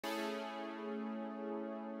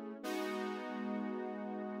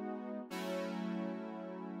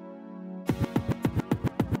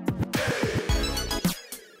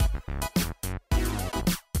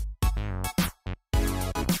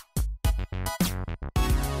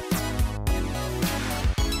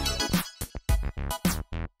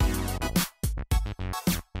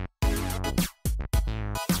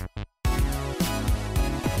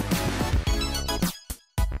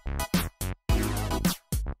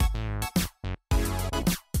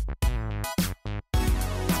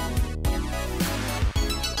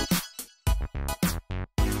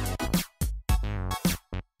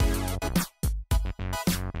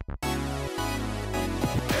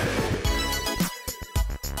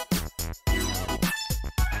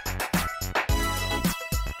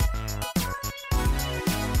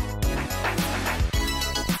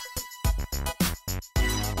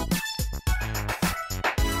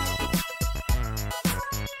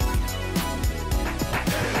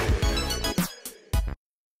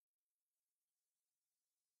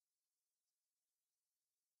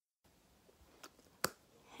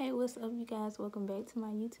Hey, what's up, you guys? Welcome back to my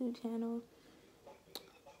YouTube channel.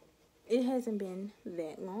 It hasn't been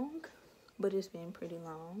that long, but it's been pretty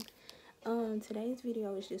long. Today's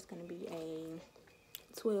video is just going to be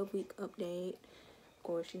a 12-week update. Of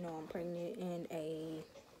course, you know I'm pregnant, and a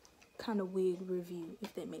kind of wig review,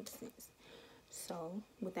 if that makes sense. So,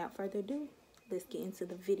 without further ado, let's get into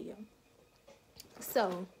the video.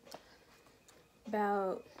 So,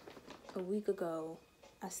 about a week ago,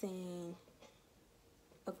 I seen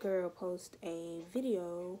a girl post a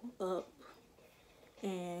video up,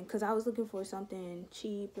 and because I was looking for something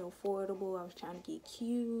cheap and affordable, I was trying to get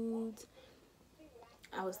cute.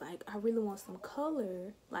 I was like, I really want some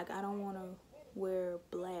color. Like, I don't want to wear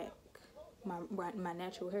black, my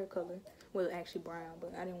natural hair color. Well, actually brown,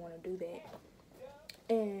 but I didn't want to do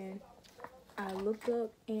that. And I looked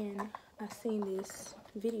up and I seen this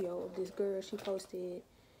video of this girl. She posted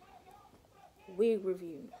wig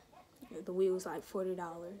review. The wig was like $40,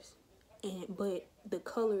 but the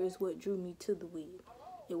color is what drew me to the wig.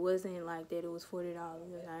 It wasn't like that it was $40.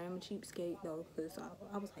 I am a cheapskate though, because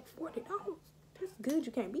I was like, $40? That's good,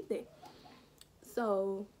 you can't beat that.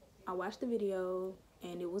 So I watched the video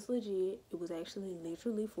and it was legit. It was actually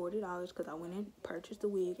literally $40 because I went and purchased the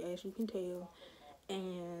wig, as you can tell.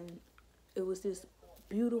 And it was this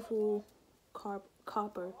beautiful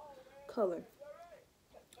copper color.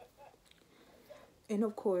 And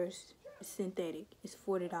of course, synthetic. It's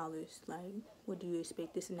 $40. Like, what do you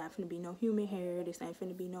expect? This is not finna be no human hair. This ain't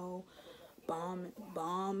finna be no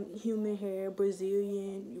bomb human hair,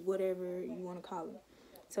 Brazilian, whatever you want to call it.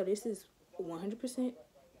 So this is 100%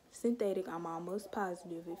 synthetic. I'm almost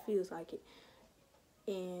positive. It feels like it.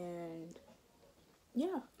 And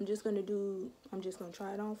yeah, I'm just gonna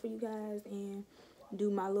try it on for you guys and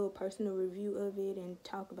do my little personal review of it and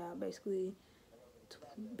talk about basically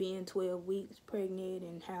being 12 weeks pregnant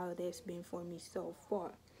and how that's been for me so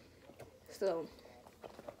far. So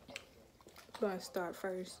I'm gonna start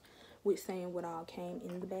first with saying what all came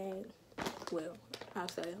in the bag. Well, I'll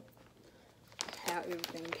say how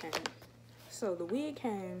everything came. So the wig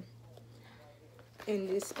came in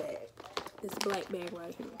this bag, this black bag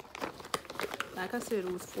right here. Like I said,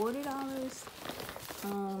 it was $40.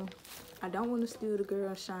 I don't want to steal the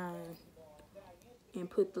girl shine and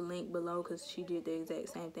put the link below because she did the exact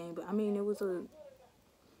same thing. But I mean, it was I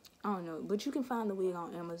don't know. But you can find the wig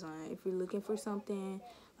on Amazon if you're looking for something.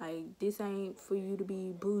 Like, this ain't for you to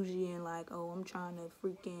be bougie and like, oh, I'm trying to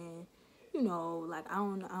freaking, you know, like, I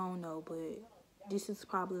don't know. But this is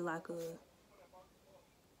probably like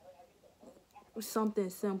something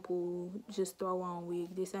simple, just throw on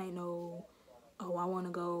wig. This ain't no, oh, I want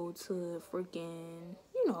to go to freaking,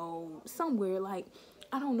 you know, somewhere. Like,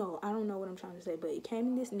 I don't know what I'm trying to say, but it came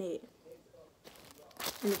in this net,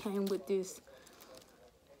 and it came with this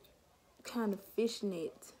kind of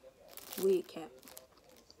fishnet wig cap,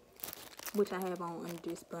 which I have on under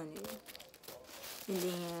this bonnet, and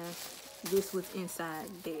then this was inside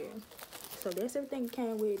there. So that's everything it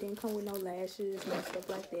came with. It didn't come with no lashes, no stuff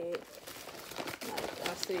like that. Like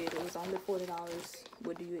I said, it was only $40.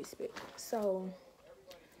 What do you expect? So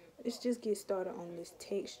let's just get started on this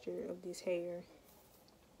texture of this hair.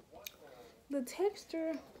 The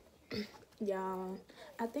texture, y'all,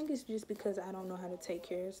 I think it's just because I don't know how to take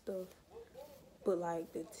care of stuff. But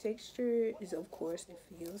like, the texture is, of course, it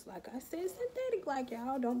feels like I said, synthetic. Like,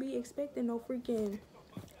 y'all don't be expecting no freaking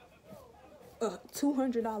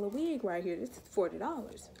 $200 wig right here. This is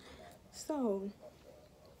 $40. So,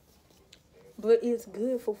 but it's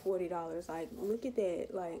good for $40. Like, look at that.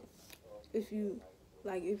 Like, if you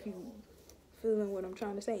feeling what I'm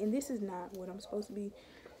trying to say. And this is not what I'm supposed to be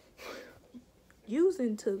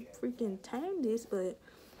using to freaking tame this, but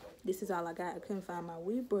this is all I got. I couldn't find my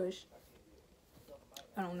weed brush.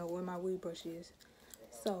 I don't know where my weed brush is,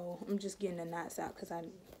 so I'm just getting the knots out because I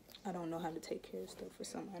don't know how to take care of stuff for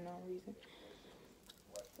some unknown reason,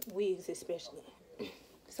 wigs especially.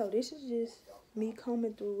 So this is just me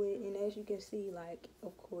combing through it, and as you can see, like,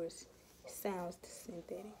 of course, it sounds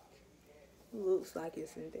synthetic, looks like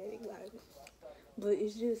it's synthetic, like, but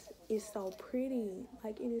it's so pretty.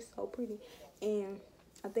 Like, it is so pretty. And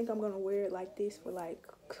I think I'm gonna wear it like this for like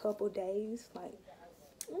a couple days, like,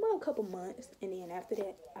 well, a couple months, and then after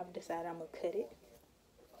that I've decided I'm gonna cut it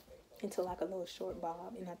into like a little short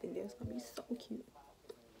bob, and I think that's gonna be so cute.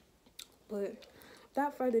 But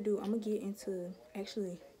without further ado, I'm gonna get into,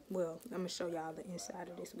 actually, well, I'm gonna show y'all the inside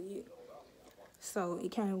of this wig. So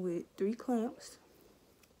it came with 3 clamps,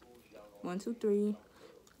 1, 2, 3.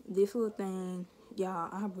 This little thing, y'all,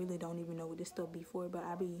 I really don't even know what this stuff be for, but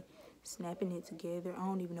I be snapping it together. I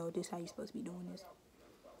don't even know if this how you supposed to be doing this,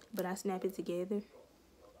 but I snap it together,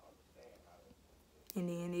 and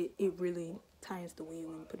then it really tightens the wig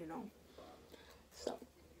when you put it on. So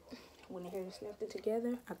went ahead and snapped it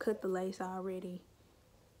together. I cut the lace already.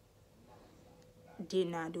 Did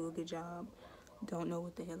not do a good job. Don't know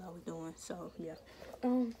what the hell I was doing. So yeah.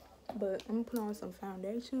 But I'm gonna put on some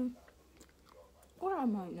foundation, or I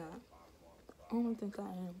might not. I don't think I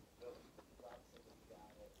am.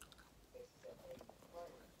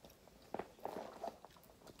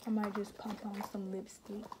 I might just pop on some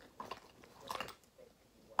lipstick.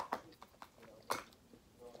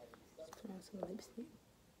 Put on some lipstick.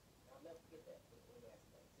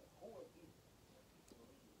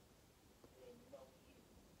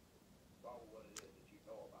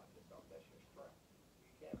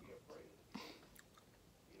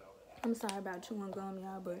 I'm sorry about chewing gum,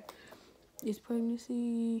 y'all, but this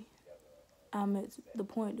pregnancy, I'm at the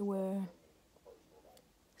point to where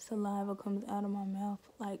saliva comes out of my mouth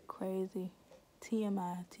like crazy.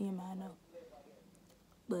 TMI, no.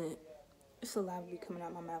 But saliva be coming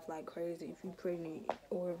out my mouth like crazy. If you're pregnant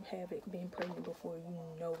or haven't been pregnant before, you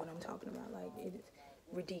know what I'm talking about. Like, it's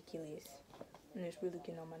ridiculous. And it's really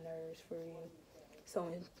getting on my nerves for real.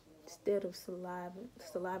 So instead of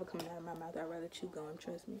saliva coming out of my mouth, I'd rather chew gum,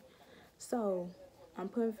 trust me. So I'm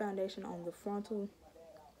putting foundation on the frontal,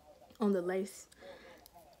 on the lace.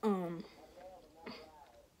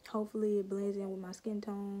 Hopefully it blends in with my skin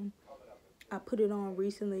tone. I put it on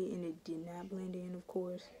recently and it did not blend in, of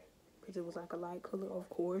course, because it was like a light color, of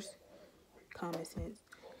course. Common sense.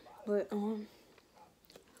 But I'm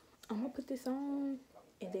gonna put this on,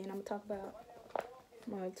 and then I'm gonna talk about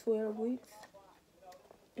my 12 weeks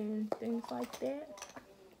and things like that,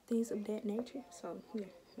 things of that nature. So yeah,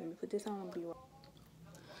 let me put this on and be right.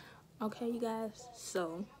 Okay, you guys,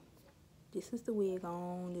 so this is the wig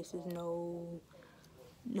on. This is no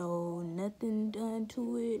nothing done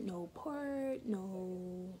to it, no part,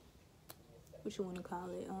 no, what you want to call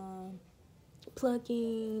it,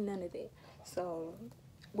 plucking, none of that. So,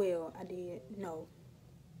 well, I did, no,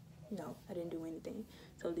 I didn't do anything.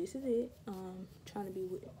 So this is it. Trying to be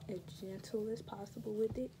as gentle as possible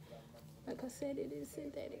with it. Like I said, it is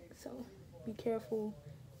synthetic, so be careful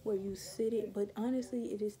where you sit it. But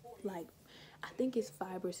honestly, it is like, I think it's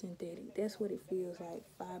fiber synthetic. That's what it feels like,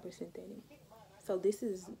 fiber synthetic. So this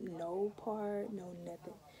is no part, no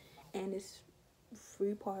nothing. And it's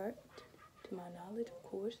free part, to my knowledge, of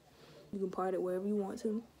course. You can part it wherever you want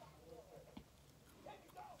to.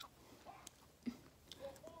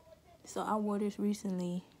 So I wore this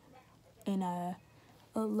recently, and I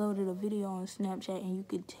uploaded a video on Snapchat, and you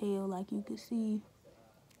could tell, like, you could see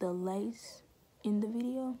the lace in the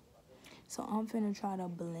video. So I'm finna try to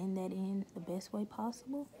blend that in the best way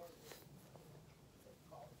possible.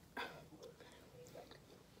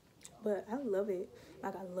 But I love it.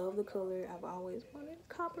 Like, I love the color. I've always wanted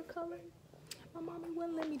a copper color. My mommy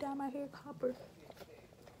wouldn't let me dye my hair copper.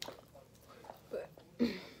 But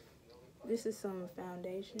this is some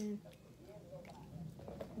foundation.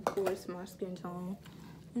 Of course, my skin tone.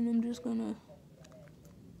 And I'm just gonna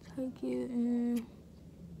take it and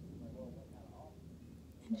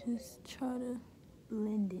just try to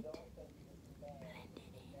blend it.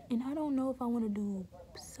 And I don't know if I want to do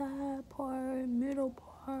side part, middle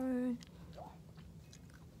part.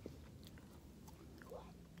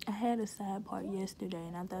 I had a side part yesterday,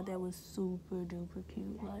 and I thought that was super duper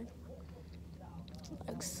cute. Like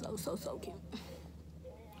so cute.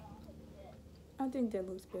 I think that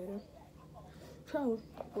looks better. So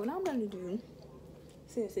what I'm gonna do,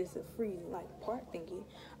 since it's a free like part thingy,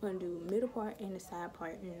 I'm gonna do middle part and the side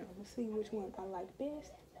part, and I'm gonna see which one I like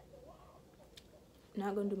best.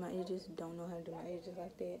 Not gonna do my edges. Don't know how to do my edges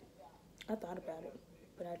like that. I thought about it,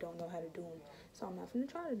 but I don't know how to do them, so I'm not gonna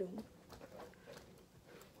try to do them.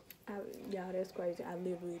 Y'all, that's crazy. I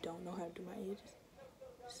literally don't know how to do my edges.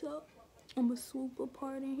 So I'm gonna swoop a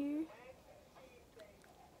part in here.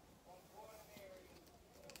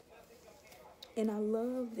 And I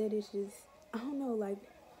love that it's just, I don't know, like,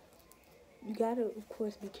 you gotta, of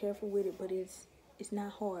course, be careful with it, but it's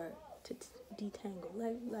not hard to detangle.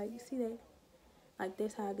 Like, see that? Like,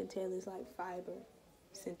 that's how I can tell it's like fiber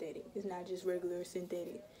synthetic. It's not just regular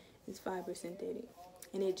synthetic. It's fiber synthetic.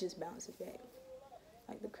 And it just bounces back.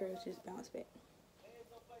 Like, the curls just bounce back.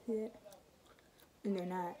 See that? And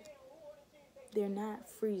they're not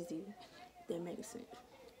freezy. If that makes sense.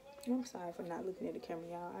 I'm sorry for not looking at the camera,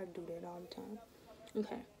 y'all. I do that all the time.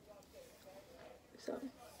 Okay. So,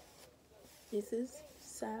 this is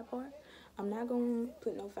side part. I'm not going to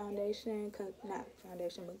put no foundation, not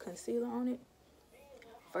foundation, but concealer on it.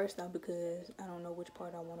 First off, because I don't know which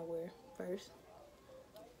part I want to wear first.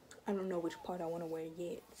 I don't know which part I want to wear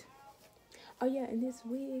yet. Oh yeah, and this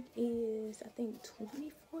wig is, I think,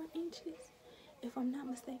 24 inches, if I'm not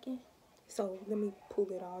mistaken. So let me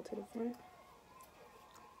pull it all to the front.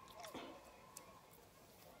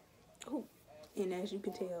 Oh, and as you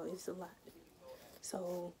can tell, it's a lot.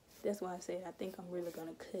 So that's why I said I think I'm really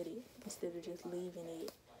gonna cut it instead of just leaving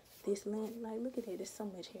it this length. Like, look at it, there's so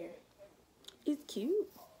much hair. It's cute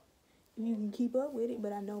if you can keep up with it,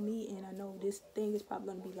 but I know me, and I know this thing is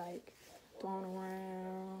probably gonna be like thrown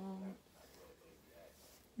around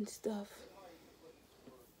and stuff.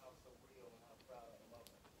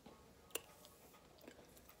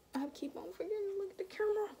 I keep on forgetting to look at the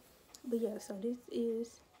camera. But yeah, so this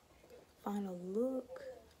is final look.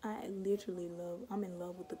 I literally I'm in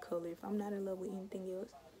love with the color. If I'm not in love with anything else,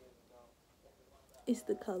 it's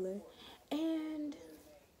the color. And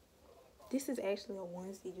this is actually a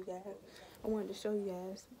onesie, you guys. I wanted to show you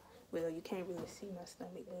guys. Well, you can't really see my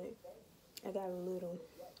stomach, but I got a little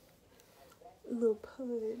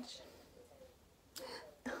pudge.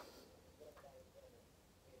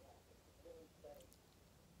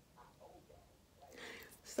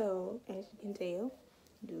 So as you can tell,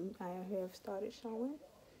 I have started showing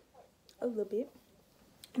a little bit.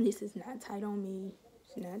 This is not tight on me.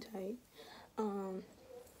 It's not tight.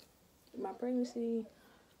 My pregnancy,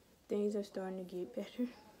 things are starting to get better.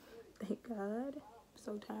 Thank God. I'm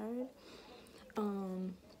so tired.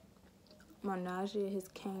 My nausea has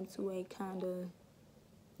came to a kind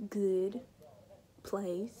of good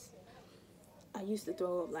place. I used to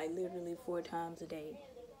throw up like literally 4 times a day.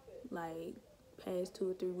 Like past 2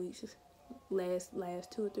 or 3 weeks, last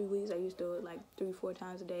 2 or 3 weeks, I used to throw it like 3-4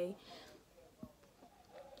 times a day.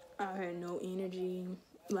 I had no energy,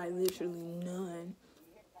 like literally none.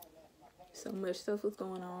 So much stuff was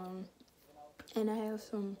going on, and I have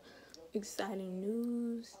some exciting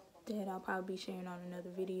news that I'll probably be sharing on another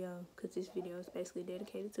video, because this video is basically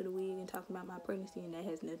dedicated to the wig and talking about my pregnancy, and that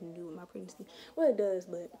has nothing to do with my pregnancy. Well, it does,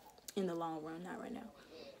 but in the long run, not right now.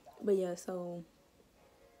 But yeah, so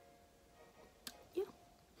yeah,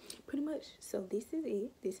 pretty much. So this is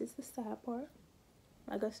it. This is the side part.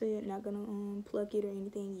 Like I said, not gonna pluck it or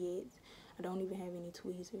anything yet. I don't even have any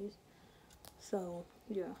tweezers. So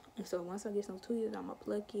yeah, and so once I get some tweezers, I'm gonna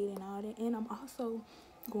pluck it and all that. And I'm also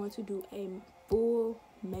going to do a full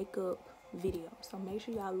makeup video, so make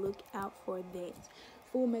sure y'all look out for that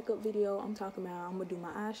full makeup video. I'm talking about, I'm gonna do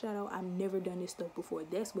my eyeshadow. I've never done this stuff before.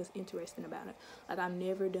 That's what's interesting about it. Like, I've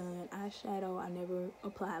never done eyeshadow. I never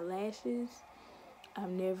applied lashes. I've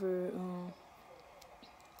never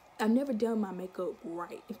done my makeup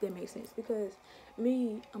right, if that makes sense, because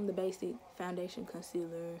me, I'm the basic foundation,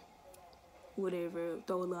 concealer, whatever,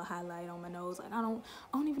 throw a little highlight on my nose. Like, I don't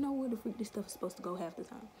even know where the freak this stuff is supposed to go half the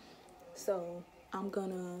time. So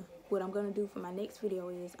what I'm gonna do for my next video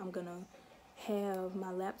is I'm gonna have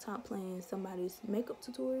my laptop playing somebody's makeup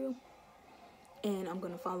tutorial, and I'm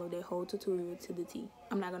gonna follow that whole tutorial to the T.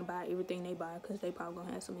 I'm not gonna buy everything they buy, because they probably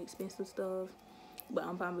gonna have some expensive stuff, but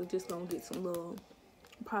I'm probably just gonna get some little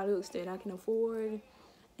products that I can afford,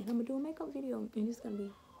 and I'm gonna do a makeup video, and it's gonna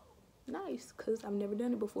be nice because I've never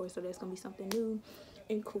done it before, so that's gonna be something new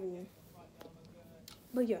and cool.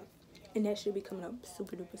 But yeah, and that should be coming up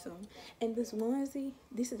super duper soon. And this onesie,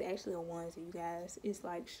 this is actually a onesie, you guys. It's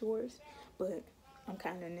like shorts, but I'm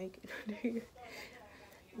kind of naked under here.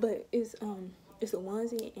 But it's a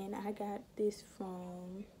onesie, and I got this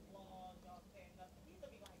from,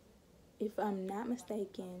 if I'm not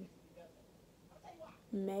mistaken,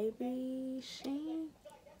 maybe Shein.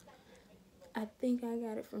 I think I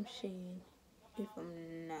got it from Shein, if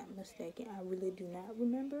I'm not mistaken. I really do not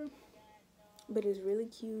remember. But it's really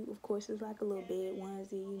cute. Of course, it's like a little bed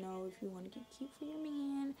onesie, you know, if you want to get cute for your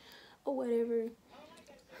man or whatever.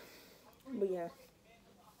 But yeah.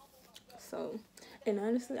 So, and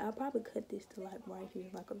honestly, I'll probably cut this to like right here,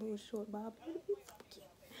 like a little short bob. It'll be so cute.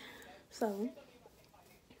 So,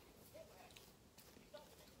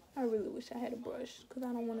 I really wish I had a brush, because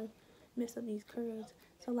I don't want to mess up these curls.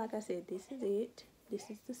 So like I said, this is it. This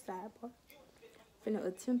is the side part. I'm finna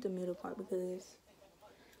attempt the middle part, because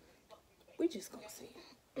we just gonna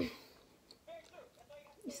see.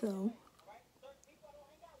 So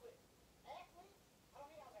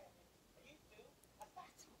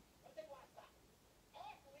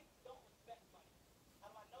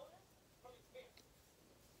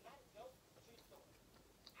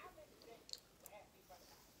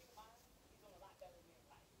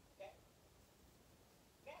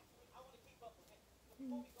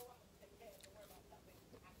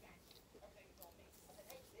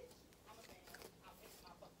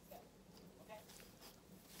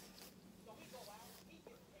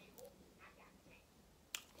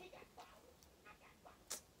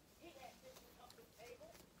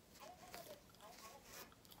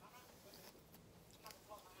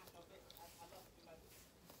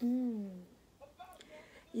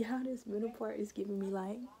Y'all, this middle part is giving me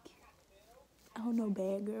like, I don't know,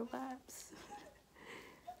 bad girl vibes.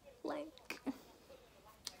 Like,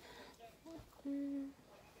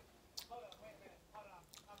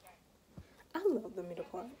 I love the middle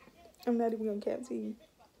part. I'm not even gonna cap to you.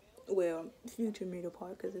 Well, future middle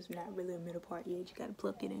part, because it's not really a middle part yet. You gotta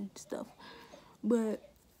pluck it and stuff. But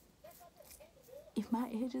if my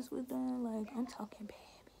edges was done, like, I'm talking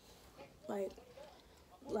baby.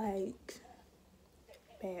 Like,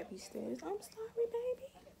 baby status. I'm sorry, baby.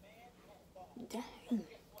 Dang.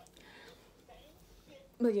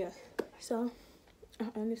 But yeah, so I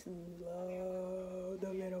honestly love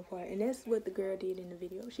the middle part. And that's what the girl did in the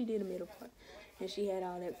video. She did a middle part. And she had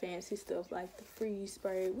all that fancy stuff like the freeze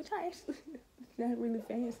spray, which I actually, not really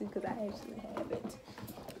fancy because I actually have it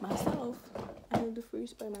myself. I have the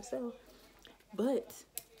freeze spray myself. But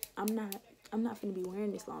I'm not finna be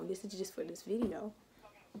wearing this long. This is just for this video.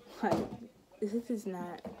 Like, this is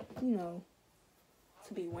not, you know,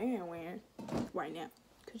 to be wearing right now.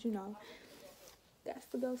 Because, you know, got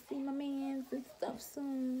to go see my mans and stuff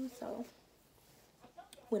soon. So,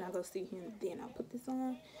 when I go see him, then I'll put this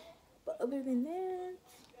on. But other than that,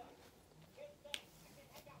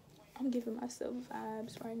 I'm giving myself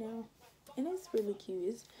vibes right now. And it's really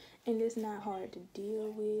cute. And it's not hard to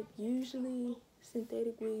deal with. Usually,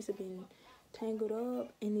 synthetic wigs have been tangled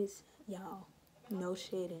up. And it's, y'all, no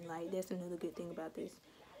shedding. Like, that's another good thing about this.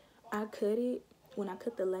 I cut it. When I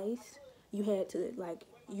cut the lace, you had to, like,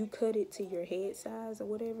 you cut it to your head size or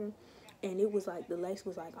whatever. And it was like, the lace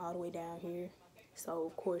was like all the way down here. So,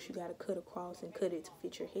 of course, you got to cut across and cut it to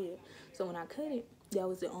fit your head. So, when I cut it, that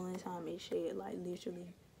was the only time it shed. Like,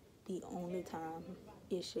 literally, the only time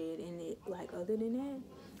it shed. And it, like, other than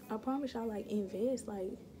that, I promise y'all, like, invest.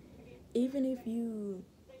 Like, even if you,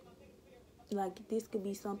 like, this could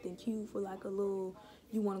be something cute for, like, a little,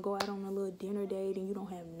 you want to go out on a little dinner date and you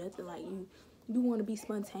don't have nothing. Like, you want to be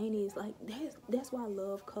spontaneous. Like, that's why I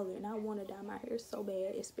love color. And I want to dye my hair so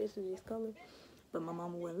bad, especially this color. But my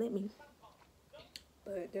mama wouldn't let me.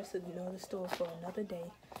 But that's another story for another day.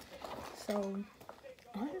 So,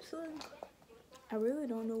 honestly, I really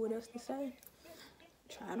don't know what else to say.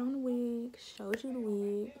 Tried on the wig, showed you the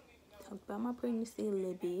wig, talked about my pregnancy a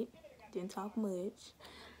little bit, didn't talk much.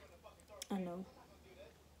 I know.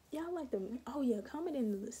 Y'all like the, oh yeah, comment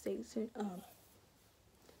in the section,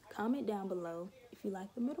 comment down below if you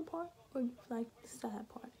like the middle part or if you like the side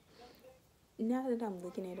part. Now that I'm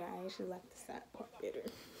looking at it, I actually like the side part better.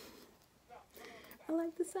 I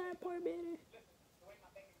like the side part better.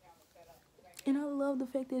 And I love the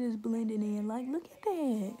fact that it's blending in. Like, look at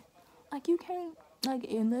that. Like, you can't, like,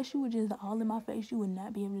 unless you were just all in my face, you would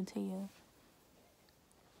not be able to tell.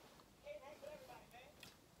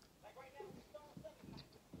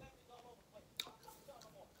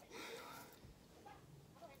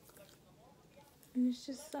 And it's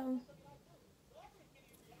just so,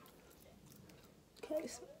 okay,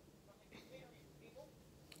 so,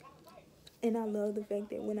 and I love the fact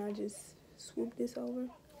that when I just swoop this over,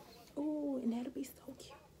 ooh, and that'll be so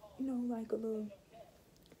cute. You know, like a little,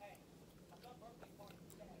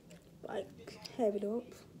 like, have it up.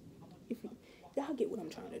 If y'all get what I'm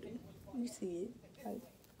trying to do. You see it. Like,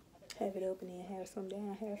 have it up and then have some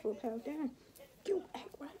down, half up, half down. You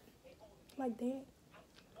act right. Like that.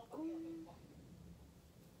 Ooh.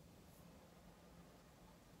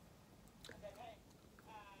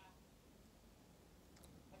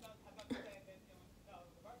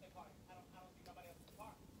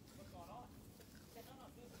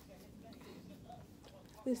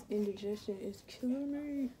 This indigestion is killing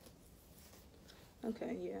me.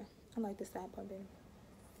 Okay, yeah. I like the side part better.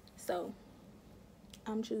 So,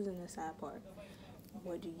 I'm choosing the side part.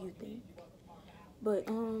 What do you think? But,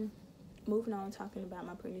 moving on, talking about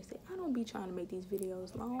my pregnancy. I don't be trying to make these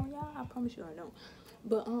videos long, y'all. I promise you I don't.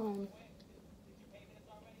 But,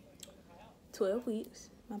 12 weeks.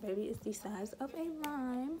 My baby is the size of a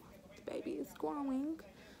lime. The baby is growing.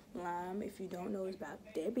 Lime, if you don't know, is about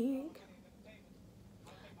that big.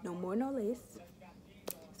 No more, no less.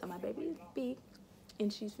 So my baby is big.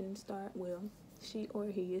 And she's gonna start, well, she or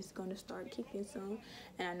he is gonna start kicking soon.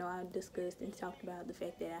 And I know I discussed and talked about the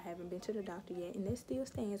fact that I haven't been to the doctor yet. And that still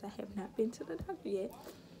stands. I have not been to the doctor yet.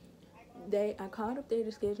 I called up there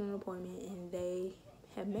to schedule an appointment. And they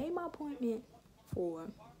have made my appointment for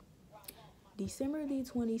December the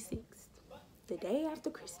 26th, the day after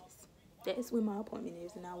Christmas. That's when my appointment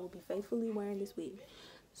is, and I will be faithfully wearing this wig.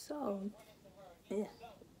 So, yeah.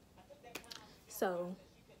 So,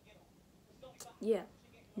 yeah.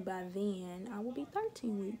 By then, I will be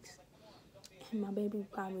 13 weeks. and my baby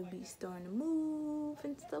probably be starting to move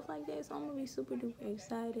and stuff like that. So I'm gonna be super duper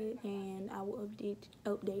excited, and I will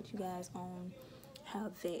update you guys on how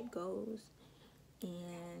that goes.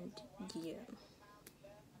 And yeah,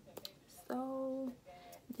 so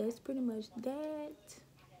that's pretty much that.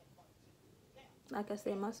 Like I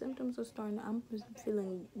said, my symptoms are I'm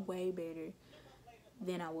feeling way better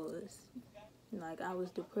than I was. Like, I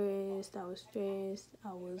was depressed, I was stressed,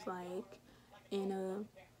 I was like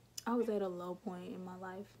I was at a low point in my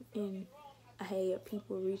life, and I had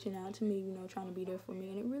people reaching out to me, you know, trying to be there for me,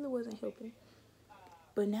 and it really wasn't helping.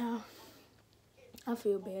 But now I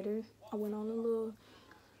feel better. I went on a little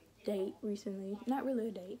date recently. Not really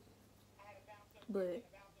a date, but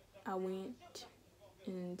I went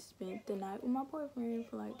and spent the night with my boyfriend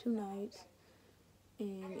for like 2 nights,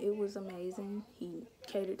 and it was amazing. He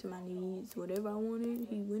catered to my needs. Whatever I wanted,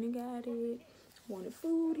 he went and got it. Wanted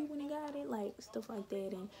food, he went and got it, like stuff like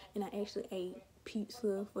that. And I actually ate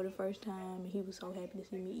pizza for the first time, and he was so happy to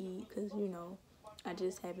see me eat, because, you know, I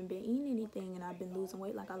just haven't been eating anything, and I've been losing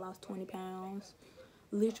weight. Like, I lost 20 pounds.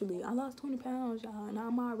 Literally, I lost 20 pounds, y'all, and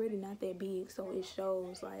I'm already not that big, so it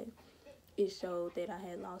shows, like, it showed that I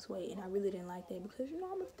had lost weight, and I really didn't like that, because, you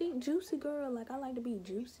know, I'm a thick, juicy girl. Like, I like to be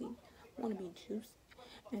juicy. I want to be juicy.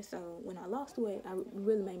 And so when I lost weight, it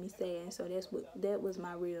really made me sad. And so that was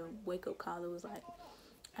my real wake-up call. It was like,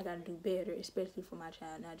 I gotta do better, especially for my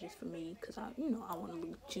child, not just for me, because I want to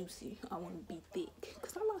look juicy. I want to be thick,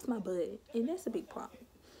 because I lost my butt, and that's a big problem.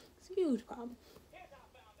 It's a huge problem.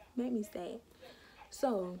 Made me sad.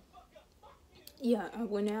 So yeah, I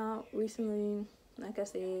went out recently. Like I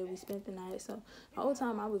said, we spent the night. So the whole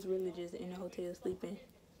time I was really just in the hotel sleeping.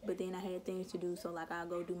 But then I had things to do, so like, I'll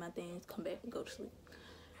go do my things, come back and go to sleep.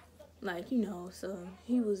 Like, you know, so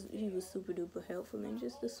he was super duper helpful, and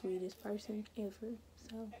just the sweetest person ever.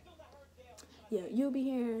 So yeah, you'll be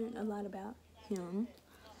hearing a lot about him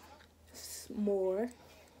more.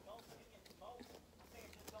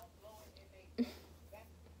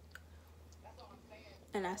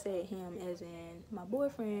 And I said him as in my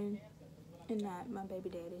boyfriend and not my baby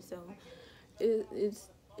daddy. So it's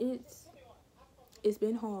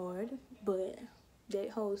been hard, but that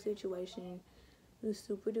whole situation was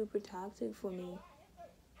super duper toxic for me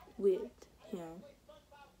with him.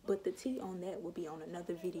 But the tea on that will be on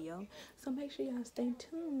another video, so make sure y'all stay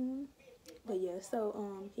tuned. But yeah,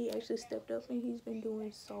 so he actually stepped up, and he's been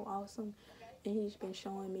doing so awesome, and he's been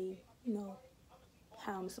showing me, you know,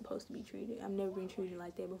 how I'm supposed to be treated. I've never been treated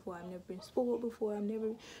like that before. I've never been spoiled before. I've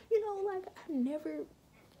never, you know, like, I've never,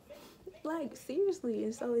 like, seriously.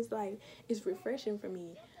 And so it's like, it's refreshing for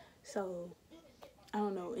me. So I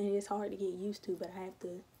don't know, and it's hard to get used to, but I have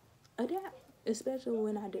to adapt, especially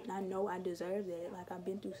when I know I deserve that. Like, I've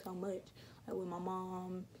been through so much, like with my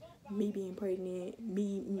mom, me being pregnant,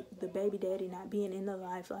 me the baby daddy not being in the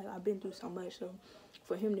life. Like, I've been through so much. So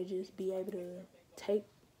for him to just be able to take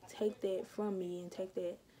that from me, and take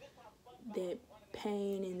that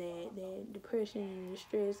pain and that depression and the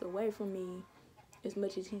stress away from me as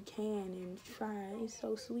much as he can, and try, it's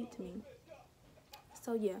so sweet to me.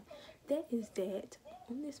 So yeah, that is that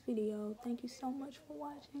on this video. Thank you so much for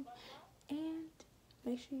watching, and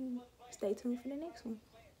make sure you stay tuned for the next one.